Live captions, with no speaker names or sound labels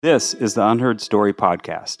This is the Unheard Story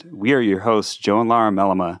Podcast. We are your hosts, Joe and Laura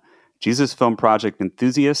Mellema, Jesus Film Project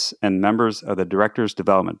enthusiasts and members of the Directors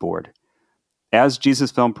Development Board. As Jesus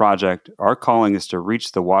Film Project, our calling is to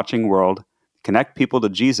reach the watching world, connect people to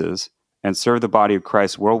Jesus, and serve the body of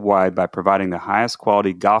Christ worldwide by providing the highest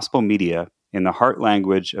quality gospel media in the heart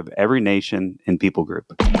language of every nation and people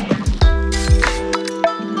group.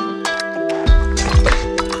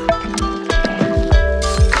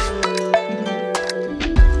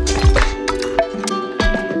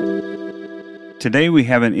 Today we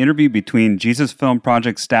have an interview between Jesus Film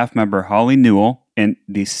Project staff member Holly Newell and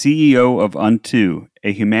the CEO of Unto,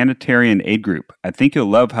 a humanitarian aid group. I think you'll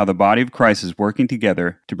love how the body of Christ is working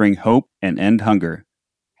together to bring hope and end hunger.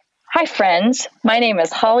 Hi, friends. My name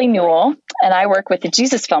is Holly Newell, and I work with the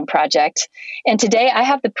Jesus Film Project. And today I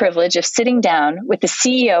have the privilege of sitting down with the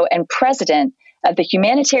CEO and president of the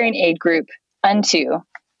humanitarian aid group Unto,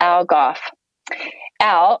 Al Goff.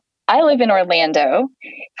 Al, I live in Orlando,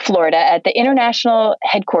 Florida, at the international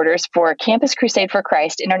headquarters for Campus Crusade for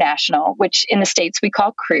Christ International, which in the States we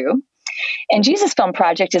call CRU. And Jesus Film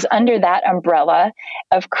Project is under that umbrella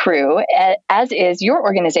of CRU, as is your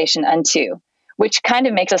organization, Unto, which kind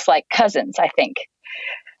of makes us like cousins, I think.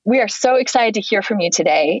 We are so excited to hear from you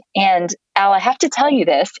today. And Al, I have to tell you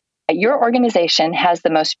this. Your organization has the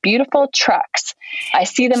most beautiful trucks. I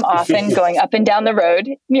see them often going up and down the road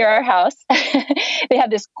near our house. They have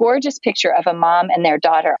this gorgeous picture of a mom and their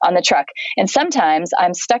daughter on the truck. And sometimes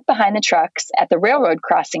I'm stuck behind the trucks at the railroad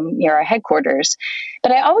crossing near our headquarters.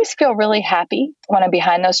 But I always feel really happy when I'm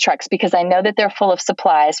behind those trucks because I know that they're full of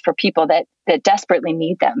supplies for people that desperately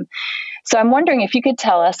need them. So I'm wondering if you could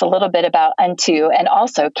tell us a little bit about Unto, and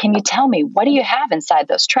also, can you tell me, what do you have inside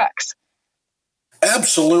those trucks?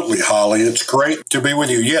 Absolutely, Holly. It's great to be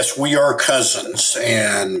with you. Yes, we are cousins,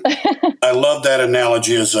 and I love that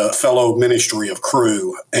analogy as a fellow ministry of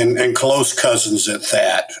CRU and close cousins at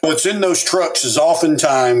that. What's in those trucks is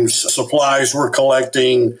oftentimes supplies we're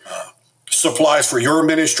collecting, supplies for your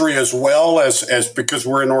ministry as well as because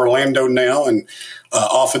we're in Orlando now, and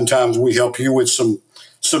oftentimes we help you with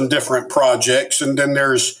some different projects. And then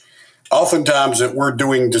there's oftentimes that we're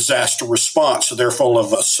doing disaster response, so they're full of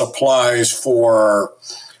supplies for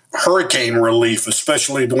hurricane relief,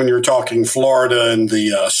 especially when you're talking Florida and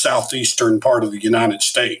the southeastern part of the United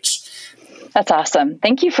States. That's awesome.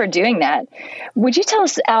 Thank you for doing that. Would you tell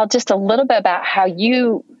us, Al, just a little bit about how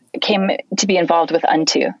you came to be involved with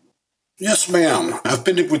Unto? Yes, ma'am. I've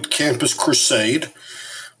been with Campus Crusade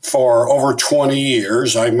for over 20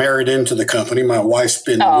 years. I married into the company. My wife's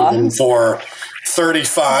been with them for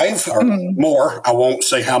 35 or more. I won't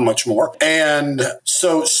say how much more. And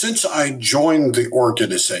so since I joined the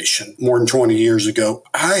organization more than 20 years ago,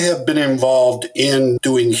 I have been involved in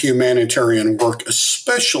doing humanitarian work,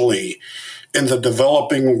 especially in the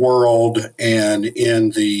developing world and in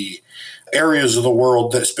the areas of the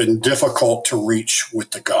world that's been difficult to reach with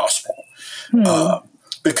the gospel.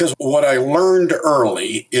 Because what I learned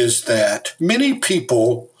early is that many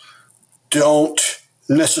people don't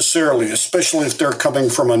necessarily, especially if they're coming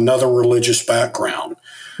from another religious background,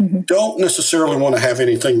 don't necessarily want to have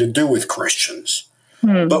anything to do with Christians.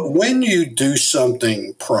 But when you do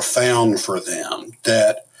something profound for them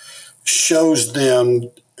that shows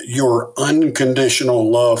them your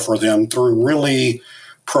unconditional love for them through really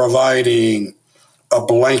providing a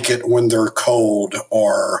blanket when they're cold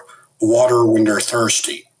or water when they're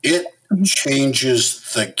thirsty, it changes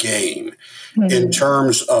the game in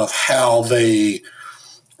terms of how they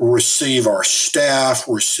receive our staff,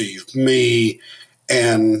 receive me,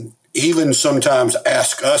 and even sometimes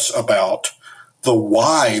ask us about the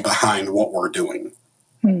why behind what we're doing.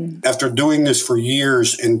 After doing this for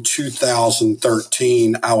years, in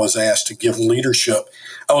 2013, I was asked to give leadership.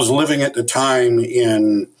 I was living at the time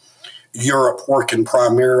in Europe, working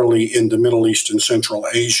primarily in the Middle East and Central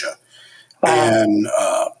Asia. Wow. And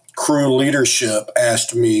CRU leadership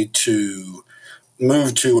asked me to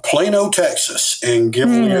move to Plano, Texas, and give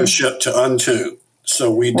leadership to Unto.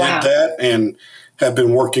 So we did that and have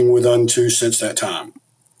been working with Unto since that time.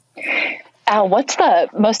 Al, what's the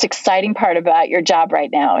most exciting part about your job right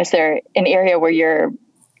now? Is there an area where you're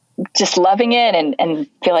just loving it and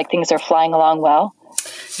feel like things are flying along well?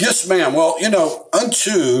 Yes, ma'am. Well,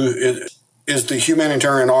 Unto is the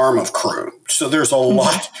humanitarian arm of CRU. So there's a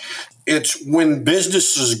lot. It's when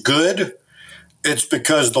business is good, it's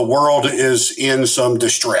because the world is in some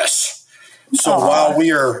distress. So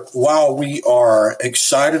while we are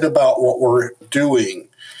excited about what we're doing,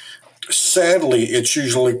 sadly, it's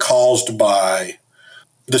usually caused by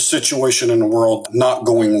the situation in the world not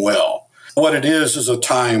going well. What it is a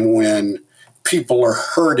time when people are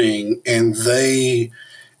hurting and they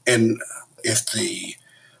And if the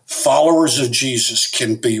followers of Jesus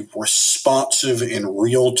can be responsive in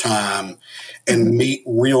real time and meet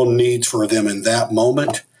real needs for them in that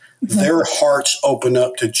moment, their hearts open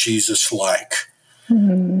up to Jesus like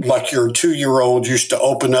your 2-year-old used to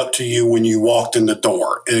open up to you when you walked in the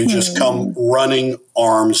door. It just come running,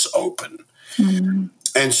 arms open.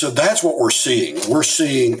 And so that's what we're seeing. We're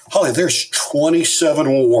seeing, Holly, there's 27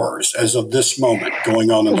 wars as of this moment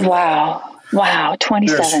going on in the world. Wow,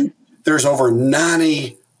 27. There's over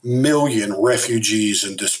 90 million refugees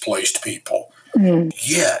and displaced people.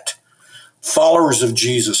 Yet, followers of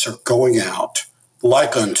Jesus are going out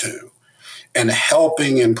like unto and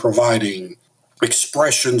helping and providing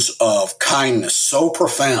expressions of kindness so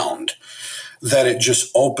profound that it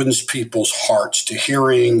just opens people's hearts to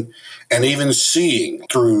hearing and even seeing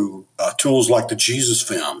through tools like the Jesus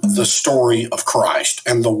film, the story of Christ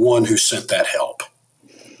and the one who sent that help.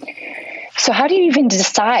 So how do you even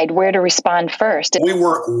decide where to respond first? We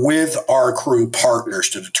work with our crew partners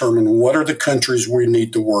to determine what are the countries we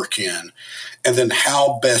need to work in, and then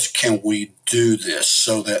how best can we do this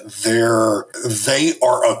so that they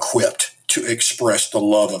are equipped to express the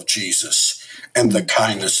love of Jesus and the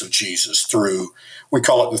kindness of Jesus through, we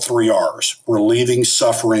call it the 3 R's, relieving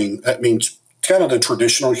suffering. That means kind of the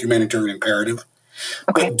traditional humanitarian imperative,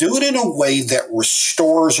 but do it in a way that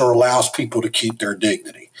restores or allows people to keep their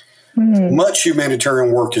dignity. Much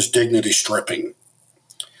humanitarian work is dignity stripping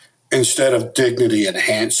instead of dignity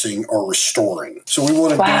enhancing or restoring. So we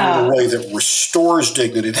want to do it in a way that restores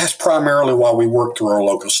dignity. That's primarily why we work through our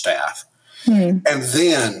local staff. And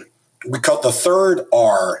then we call the 3rd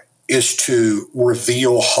R is to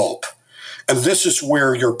reveal hope. And this is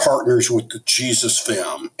where your partners with the Jesus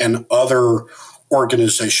Film and other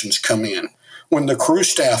organizations come in. When the crew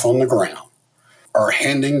staff on the ground are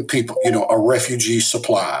handing people, a refugee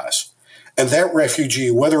supplies, and that refugee,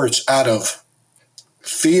 whether it's out of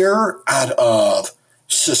fear, out of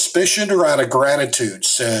suspicion, or out of gratitude,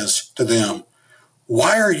 says to them,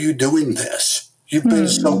 "Why are you doing this? You've been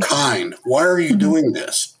so kind. Why are you doing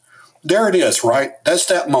this?" There it is, right? That's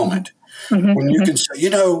that moment when you can say,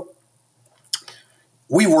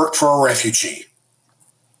 we work for a refugee.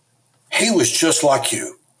 He was just like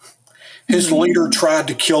you. His leader tried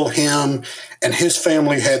to kill him, and his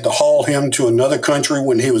family had to haul him to another country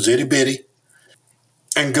when he was itty-bitty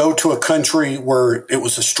and go to a country where it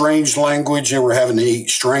was a strange language. They were having to eat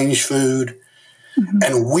strange food.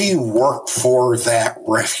 And we work for that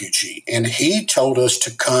refugee. And he told us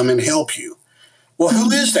to come and help you. Well,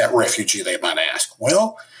 who is that refugee, they might ask?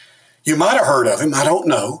 Well, you might have heard of him. I don't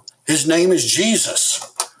know. His name is Jesus.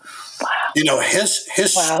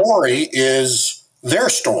 His story is their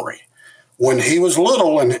story. When he was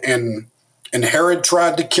little and Herod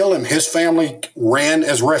tried to kill him, his family ran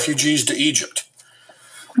as refugees to Egypt.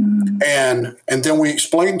 And then we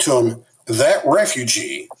explained to him, that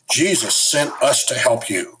refugee, Jesus, sent us to help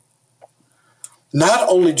you. Not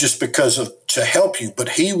only just to help you, but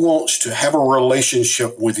he wants to have a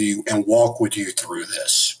relationship with you and walk with you through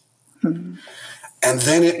this. And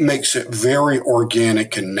then it makes it very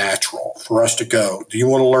organic and natural for us to go, do you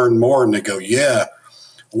want to learn more? And they go, yeah,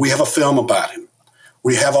 we have a film about him.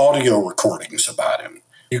 We have audio recordings about him.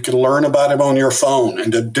 You can learn about him on your phone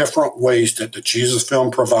and the different ways that the Jesus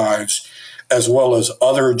Film provides, as well as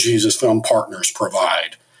other Jesus Film partners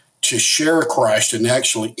provide, to share Christ and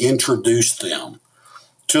actually introduce them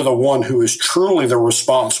to the one who is truly the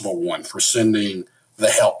responsible one for sending the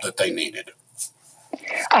help that they needed.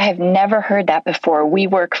 I have never heard that before. We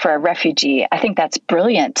work for a refugee. I think that's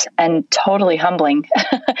brilliant and totally humbling.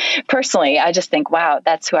 Personally, I just think, wow,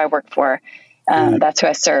 that's who I work for. That's who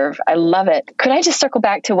I serve. I love it. Could I just circle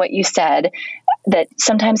back to what you said, that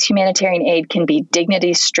sometimes humanitarian aid can be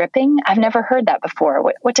dignity stripping? I've never heard that before.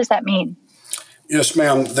 What does that mean? Yes,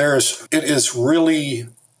 ma'am. It is really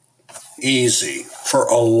easy for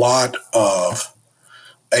a lot of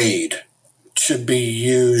aid to be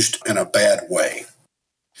used in a bad way.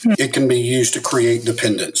 It can be used to create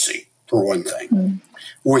dependency, for one thing,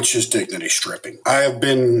 which is dignity stripping. I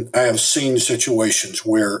have seen situations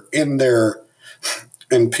where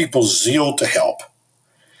in people's zeal to help,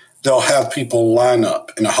 they'll have people line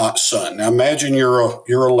up in a hot sun. Now imagine you're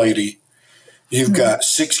a lady, you've got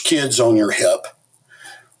 6 kids on your hip.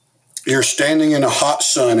 You're standing in a hot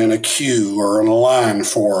sun in a queue or in a line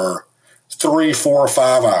for 3, 4,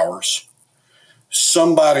 5 hours.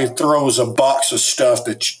 Somebody throws a box of stuff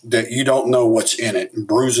that you don't know what's in it and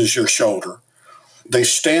bruises your shoulder. They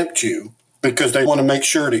stamped you because they want to make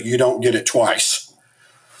sure that you don't get it twice.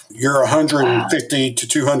 You're 150 to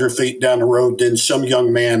 200 feet down the road, then some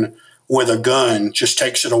young man with a gun just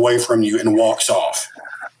takes it away from you and walks off.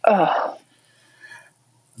 Oh.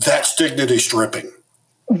 That's dignity stripping.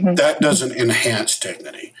 Mm-hmm. That doesn't enhance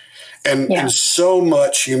dignity. And so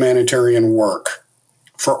much humanitarian work,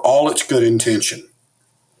 for all its good intention,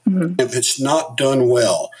 if it's not done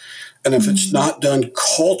well, and if it's not done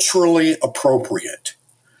culturally appropriate,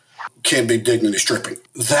 can be dignity stripping.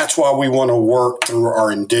 That's why we want to work through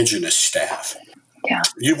our indigenous staff. Yeah.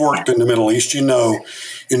 You've worked in the Middle East, you know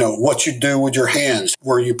what you do with your hands,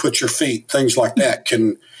 where you put your feet, things like that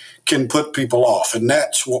can put people off. And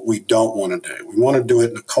that's what we don't want to do. We want to do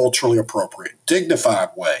it in a culturally appropriate, dignified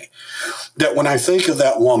way. That when I think of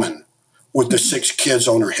that woman with the 6 kids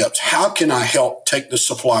on her hips, how can I help take the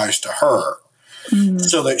supplies to her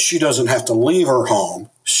so that she doesn't have to leave her home,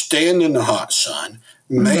 stand in the hot sun,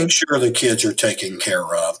 make sure the kids are taken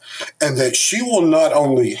care of, and that she will not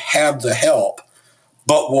only have the help,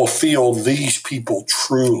 but will feel these people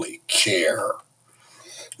truly care.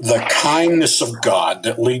 The kindness of God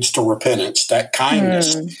that leads to repentance, that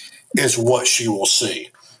kindness is what she will see.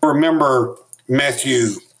 Remember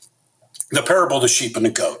Matthew, the parable of the sheep and the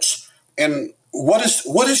goats. And what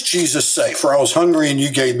does Jesus say? For I was hungry and you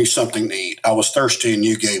gave me something to eat. I was thirsty and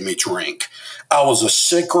you gave me drink. I was a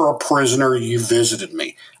sick or a prisoner, you visited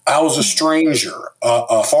me. I was a stranger,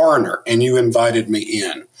 a foreigner, and you invited me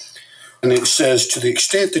in. And it says, to the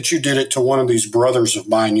extent that you did it to one of these brothers of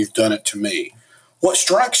mine, you've done it to me. What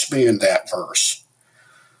strikes me in that verse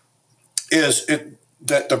is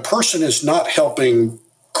that the person is not helping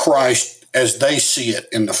Christ as they see it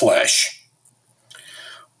in the flesh.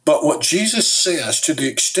 But what Jesus says, to the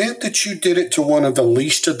extent that you did it to one of the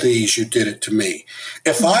least of these, you did it to me.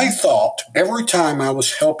 If I thought every time I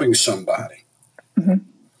was helping somebody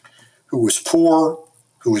who was poor,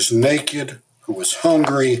 who was naked, who was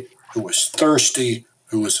hungry, who was thirsty,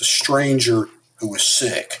 who was a stranger, who was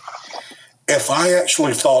sick, if I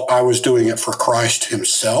actually thought I was doing it for Christ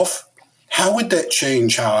himself, how would that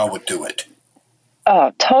change how I would do it?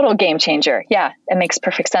 Oh, total game changer. Yeah, it makes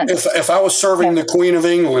perfect sense. If I was serving the Queen of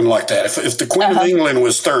England like that, if the Queen of England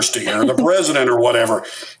was thirsty or the president or whatever,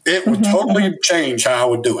 it would totally change how I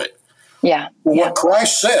would do it. Yeah. Well, what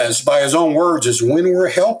Christ says by his own words is when we're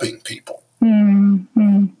helping people, we're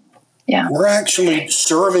actually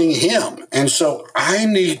serving him. And so I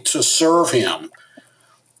need to serve him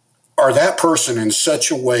or that person in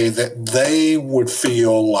such a way that they would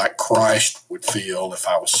feel like Christ would feel if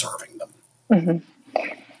I was serving them.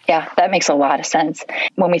 Yeah, that makes a lot of sense.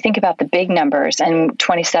 When we think about the big numbers and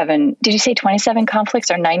 27, did you say 27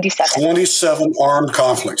 conflicts or 97? 27 armed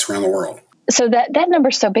conflicts around the world. So that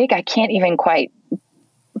number's so big, I can't even quite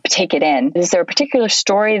take it in. Is there a particular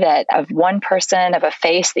story that of one person, of a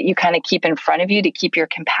face that you kind of keep in front of you to keep your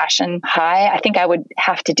compassion high? I think I would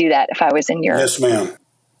have to do that if I was in your... Yes, ma'am.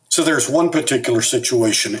 So there's one particular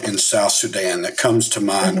situation in South Sudan that comes to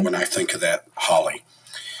mind when I think of that, Holly.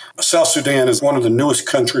 South Sudan is one of the newest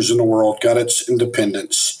countries in the world, got its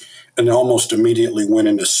independence, and almost immediately went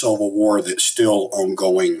into civil war that's still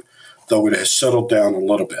ongoing, though it has settled down a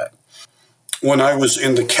little bit. When I was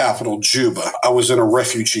in the capital, Juba, I was in a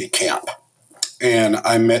refugee camp, and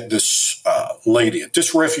I met this lady at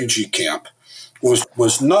this refugee camp.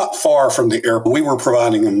 Was not far from the airport. We were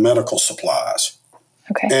providing them medical supplies.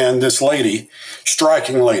 Okay. And this lady,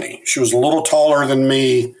 striking lady, she was a little taller than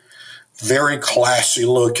me, very classy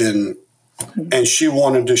looking, and she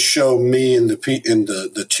wanted to show me and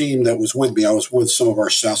the team that was with me, I was with some of our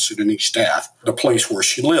South Sudanese staff, the place where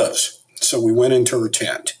she lives. So we went into her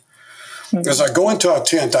tent. As I go into our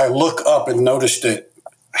tent, I look up and notice that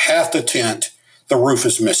half the tent, the roof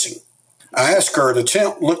is missing. I asked her, the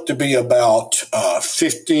tent looked to be about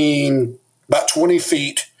 20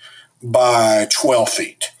 feet by 12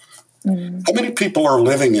 feet. How many people are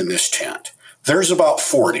living in this tent? There's about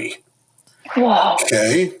 40. Whoa.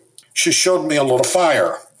 Okay. She showed me a little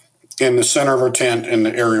fire in the center of her tent in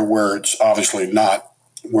the area where it's obviously not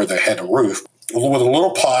where they had a roof, with a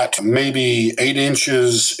little pot, maybe 8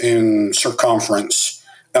 inches in circumference,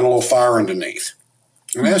 and a little fire underneath.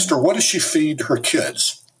 And I asked her, what does she feed her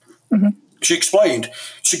kids? She explained,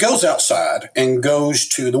 she goes outside and goes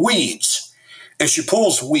to the weeds, and she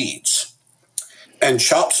pulls weeds and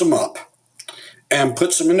chops them up and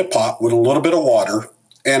puts them in the pot with a little bit of water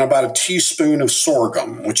and about a teaspoon of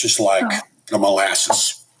sorghum, which is like a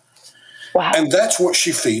molasses. Wow. And that's what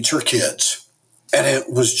she feeds her kids. And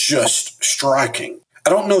it was just striking. I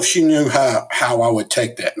don't know if she knew how I would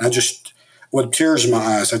take that. And I just, with tears in my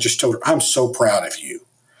eyes, I just told her, I'm so proud of you.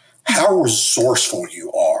 How resourceful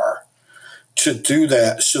you are to do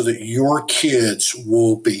that so that your kids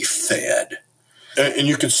will be fed. And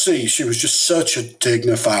you could see she was just such a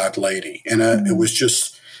dignified lady. And it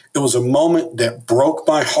It was a moment that broke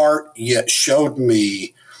my heart, yet showed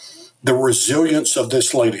me the resilience of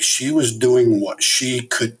this lady. She was doing what she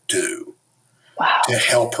could do to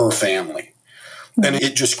help her family. And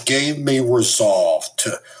it just gave me resolve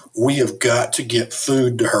we have got to get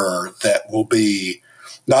food to her that will be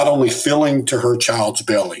not only filling to her child's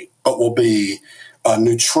belly, but will be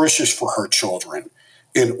nutritious for her children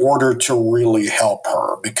in order to really help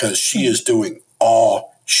her, because she is doing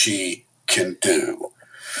all she can do.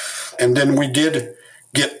 And then we did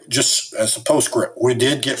get, just as a postscript, we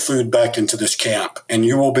did get food back into this camp, and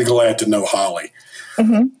you will be glad to know, Holly,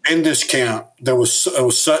 in this camp, there was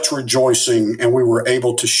such rejoicing, and we were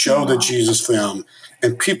able to show the Jesus film,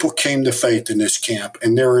 and people came to faith in this camp.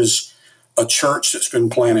 And there is a church that's been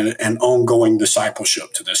planted and ongoing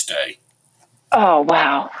discipleship to this day. Oh,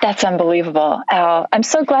 wow. That's unbelievable. Al, I'm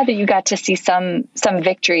so glad that you got to see some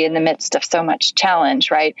victory in the midst of so much challenge,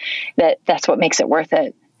 right? That's what makes it worth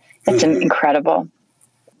it. That's incredible.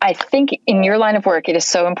 I think in your line of work, it is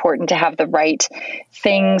so important to have the right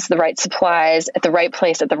things, the right supplies at the right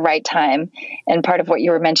place at the right time. And part of what you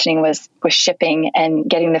were mentioning was shipping and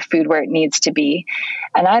getting the food where it needs to be.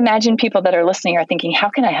 And I imagine people that are listening are thinking, how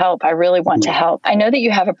can I help? I really want to help. I know that you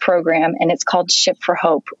have a program and it's called Ship for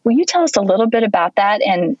Hope. Will you tell us a little bit about that?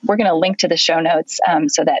 And we're going to link to the show notes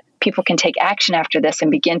so that people can take action after this and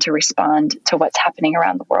begin to respond to what's happening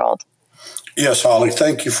around the world. Yes, Holly,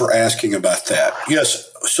 thank you for asking about that.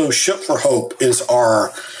 Yes, so Ship for Hope is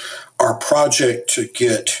our project to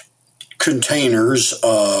get containers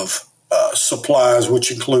of supplies,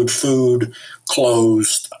 which include food,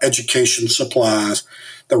 clothes, education supplies.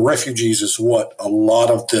 The refugees is what a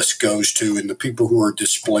lot of this goes to, and the people who are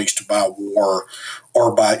displaced by war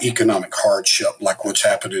or by economic hardship, like what's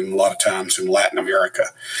happening a lot of times in Latin America.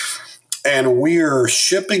 And we're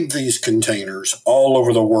shipping these containers all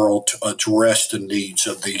over the world to address the needs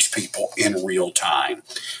of these people in real time.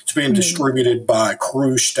 It's being distributed by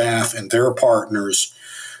crew staff and their partners,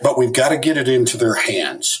 but we've got to get it into their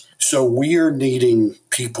hands. So we are needing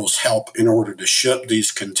people's help in order to ship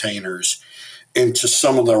these containers into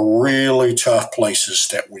some of the really tough places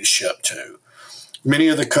that we ship to. Many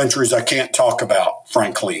of the countries I can't talk about,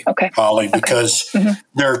 frankly, Holly, because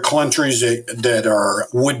there are countries that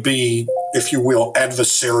would be, if you will,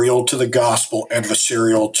 adversarial to the gospel,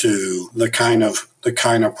 adversarial to the kind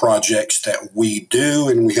of projects that we do,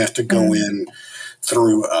 and we have to go in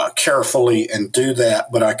through carefully and do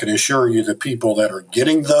that. But I can assure you the people that are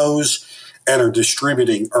getting those and are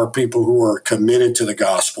distributing are people who are committed to the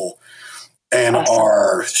gospel and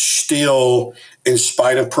are still, in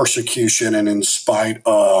spite of persecution and in spite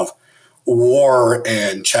of war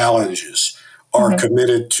and challenges, are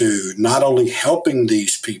committed to not only helping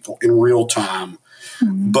these people in real time,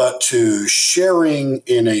 but to sharing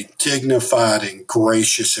in a dignified and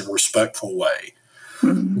gracious and respectful way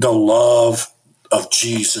the love of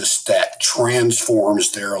Jesus that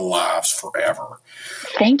transforms their lives forever.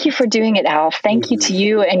 Thank you for doing it, Al. Thank you to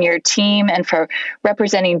you and your team and for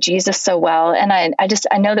representing Jesus so well. And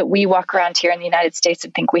I know that we walk around here in the United States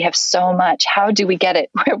and think we have so much. How do we get it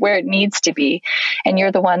where it needs to be? And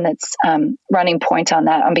you're the one that's running point on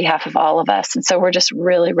that on behalf of all of us. And so we're just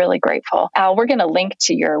really, really grateful. Al, we're going to link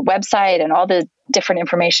to your website and all the different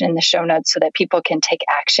information in the show notes so that people can take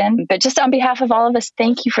action. But just on behalf of all of us,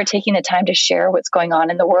 thank you for taking the time to share what's going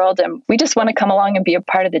on in the world. And we just want to come along and be a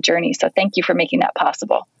part of the journey. So thank you for making that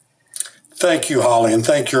possible. Thank you, Holly, and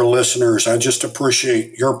thank your listeners. I just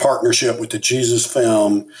appreciate your partnership with the Jesus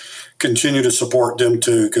Film. Continue to support them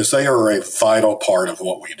too, because they are a vital part of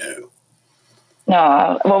what we do.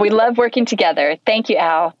 No, well, we love working together. Thank you,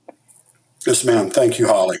 Al. Yes, ma'am. Thank you,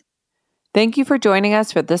 Holly. Thank you for joining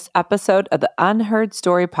us for this episode of the Unheard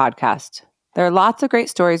Story Podcast. There are lots of great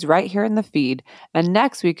stories right here in the feed, and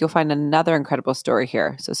next week you'll find another incredible story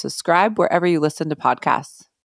here. So subscribe wherever you listen to podcasts.